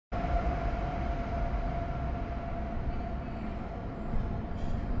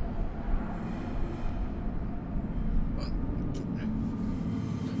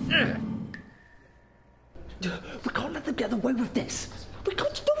get away with this. We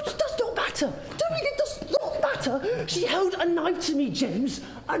can't, no, it does not matter. Don't mean it does not matter. She held a knife to me, James.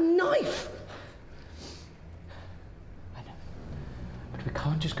 A knife. I know. But we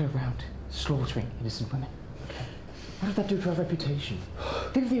can't just go around slaughtering innocent women. Okay? What does that do to our reputation?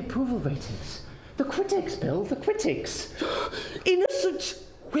 Think of the approval ratings. The critics, Bill, the critics. Innocent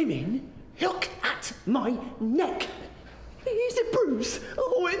women, look at my neck. Is it bruised?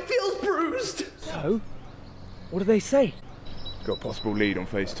 Oh, it feels bruised. So, what do they say? Got a possible lead on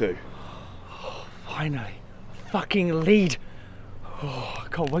phase 2. Oh, finally. Fucking lead. Oh, I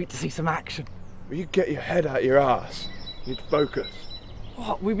can't wait to see some action. Will you get your head out your ass? You need to focus.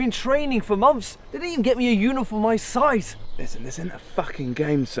 What? We've been training for months. They didn't even get me a uniform my size. Listen, this isn't a fucking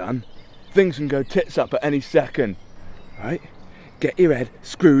game, son. Things can go tits up at any second. Right? Get your head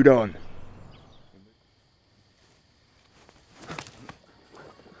screwed on.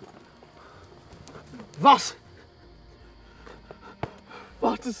 Was?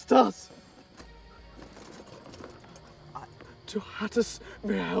 Was ist das? Du hattest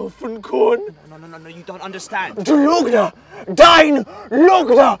mir helfen können. No, you don't understand. Du Lügner! Dein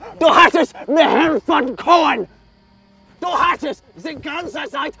Lügner! Du hattest mir helfen können! Du hattest die ganze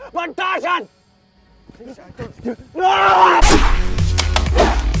Zeit Bandagen!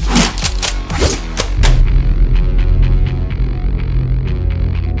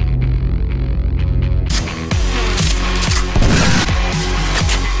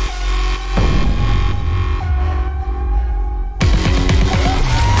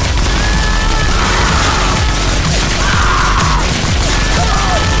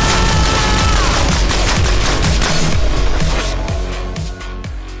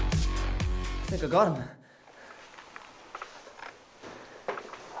 I think I got him.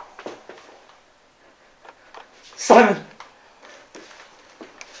 Simon!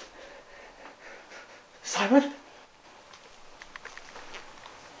 Simon?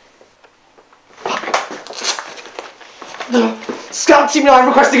 Scout Team 9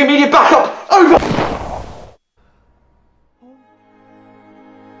 requesting immediate backup! Over!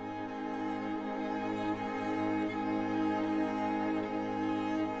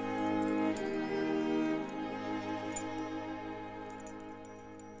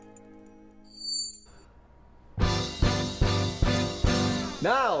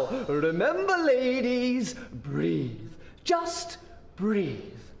 Now, remember, ladies, breathe. Just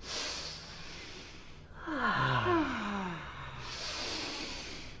breathe.